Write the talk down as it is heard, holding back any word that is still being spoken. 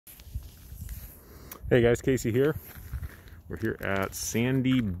Hey guys, Casey here. We're here at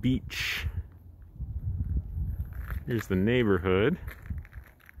Sandy Beach. Here's the neighborhood.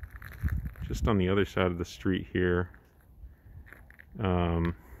 Just on the other side of the street here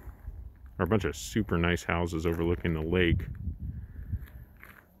are a bunch of super nice houses overlooking the lake.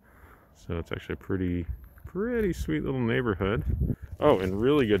 So it's actually a pretty sweet little neighborhood. Oh, and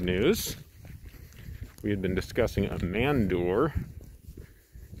really good news. We had been discussing a man door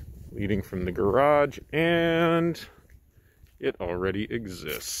leading from the garage, and it already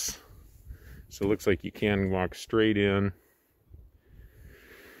exists. So it looks like you can walk straight in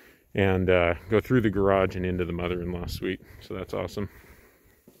and go through the garage and into the mother-in-law suite. So that's awesome.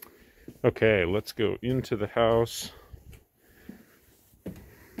 Okay, let's go into the house.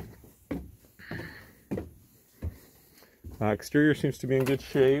 Exterior seems to be in good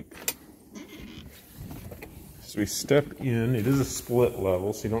shape. As we step in, it is a split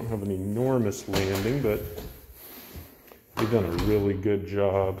level, so you don't have an enormous landing, but they've done a really good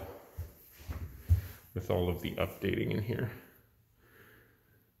job with all of the updating in here.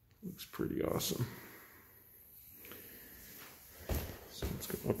 Looks pretty awesome. So let's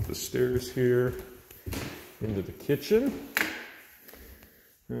go up the stairs here into the kitchen.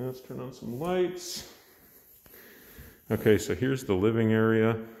 Now let's turn on some lights. Okay, so here's the living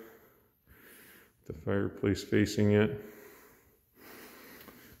area. The fireplace facing it.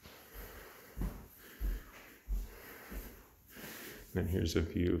 And here's a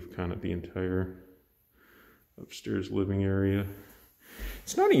view of kind of the entire upstairs living area.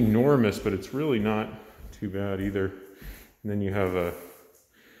 It's not enormous, but it's really not too bad either. And then you have a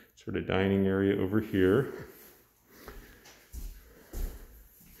sort of dining area over here.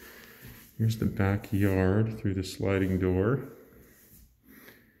 Here's the backyard through the sliding door.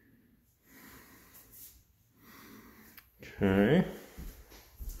 Okay.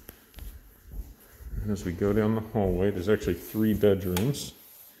 And as we go down the hallway, there's actually 3 bedrooms.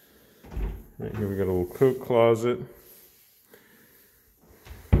 Right here we got a little coat closet.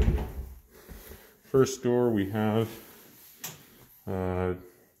 First door we have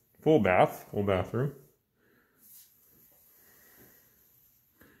full bathroom.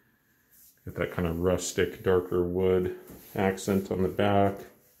 Got that kind of rustic, darker wood accent on the back.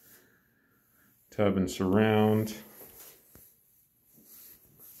 Tub and surround.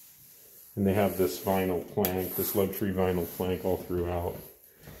 And they have this vinyl plank, this luxury vinyl plank all throughout.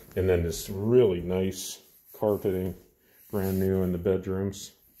 And then this really nice carpeting, brand new in the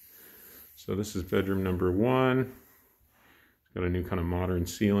bedrooms. So this is bedroom number 1. It's got a new kind of modern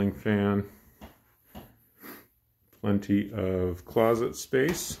ceiling fan. Plenty of closet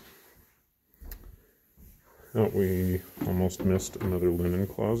space. Oh, we almost missed another linen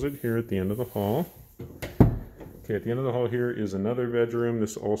closet here at the end of the hall. Okay, at the end of the hall here is another bedroom.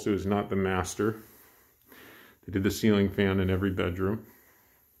 This also is not the master. They did the ceiling fan in every bedroom.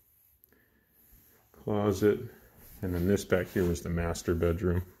 Closet, and then this back here was the master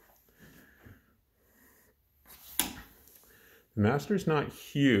bedroom. The master's not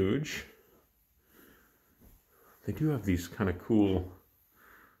huge. They do have these kind of cool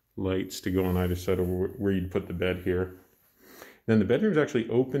lights to go on either side of where you'd put the bed here. Then the bedroom's actually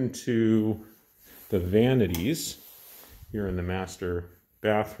open to the vanities here in the master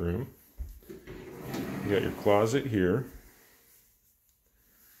bathroom. You got your closet here.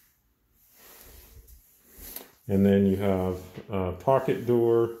 And then you have a pocket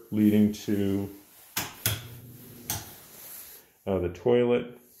door leading to the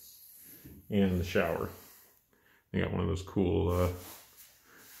toilet and the shower. You got one of those cool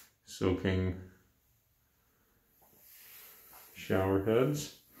soaking shower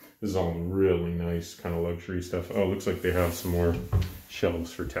heads. This is all really nice kind of luxury stuff. Oh, looks like they have some more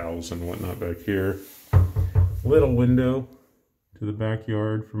shelves for towels and whatnot back here. Little window to the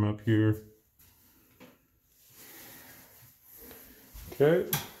backyard from up here. Okay.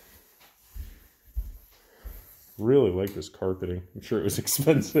 Really like this carpeting. I'm sure it was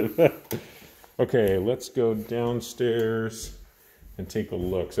expensive. Okay, let's go downstairs and take a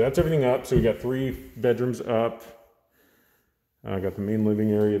look. So that's everything up. So we got 3 bedrooms up. I got the main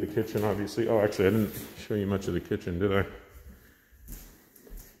living area, the kitchen, obviously. Oh, actually, I didn't show you much of the kitchen, did I?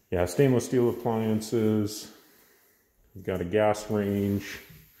 Yeah, stainless steel appliances. We've got a gas range.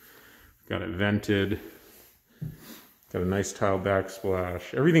 Got it vented. Got a nice tile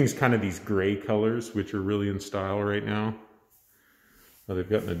backsplash. Everything's kind of these gray colors, which are really in style right now. Well, they've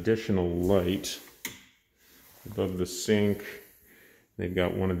got an additional light above the sink. They've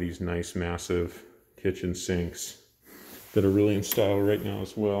got one of these nice, massive kitchen sinks that are really in style right now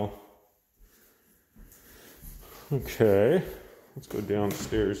as well. Okay, let's go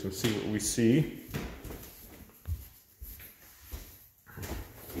downstairs and see what we see.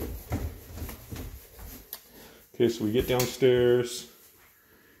 Okay, so we get downstairs.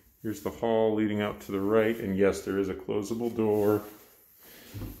 Here's the hall leading out to the right, and yes, there is a closable door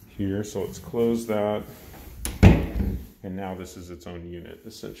here, so let's close that. And now this is its own unit,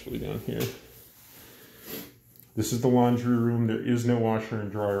 essentially, down here. This is the laundry room. There is no washer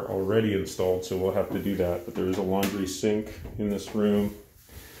and dryer already installed, so we'll have to do that. But there is a laundry sink in this room,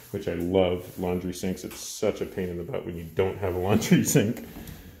 which I love, laundry sinks. It's such a pain in the butt when you don't have a laundry sink.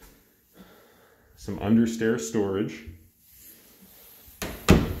 Some understairs storage.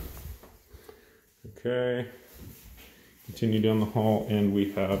 Okay. Continue down the hall, and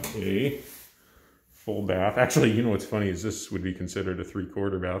we have a full bath. Actually, you know what's funny is this would be considered a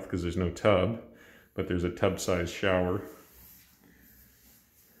 3/4 bath because there's no tub, but there's a tub-sized shower.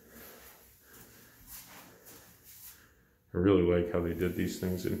 I really like how they did these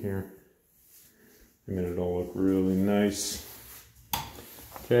things in here. They made it all look really nice.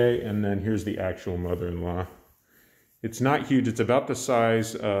 Okay, and then here's the actual mother-in-law. It's not huge. It's about the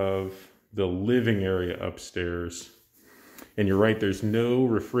size of the living area upstairs. And you're right, there's no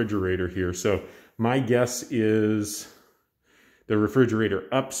refrigerator here. So my guess is the refrigerator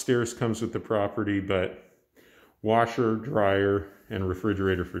upstairs comes with the property, but washer, dryer, and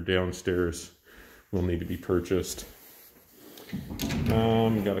refrigerator for downstairs will need to be purchased. We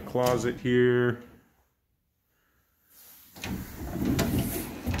got a closet here.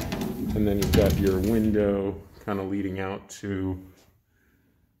 And then you've got your window kind of leading out to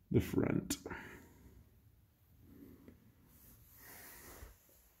the front.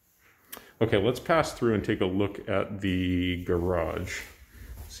 Okay, let's pass through and take a look at the garage.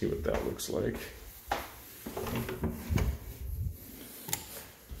 See what that looks like.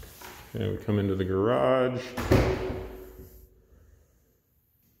 Okay, we come into the garage.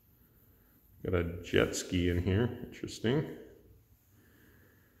 Got a jet ski in here, interesting.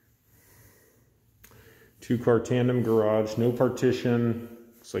 2-car tandem garage, no partition.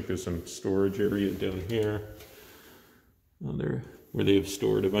 Looks like there's some storage area down here. Where they have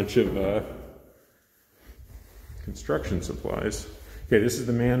stored a bunch of construction supplies. Okay, this is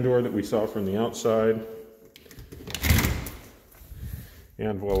the man door that we saw from the outside.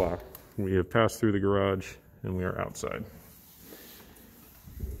 And voila, we have passed through the garage and we are outside.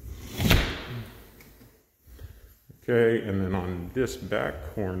 Okay, and then on this back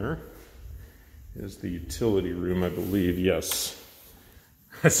corner is the utility room, I believe. Yes,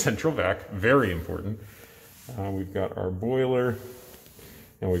 a central vac, very important. We've got our boiler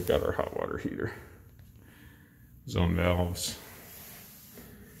and we've got our hot water heater. Zone valves,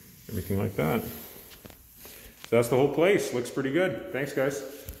 everything like that. So that's the whole place. Looks pretty good. Thanks, guys.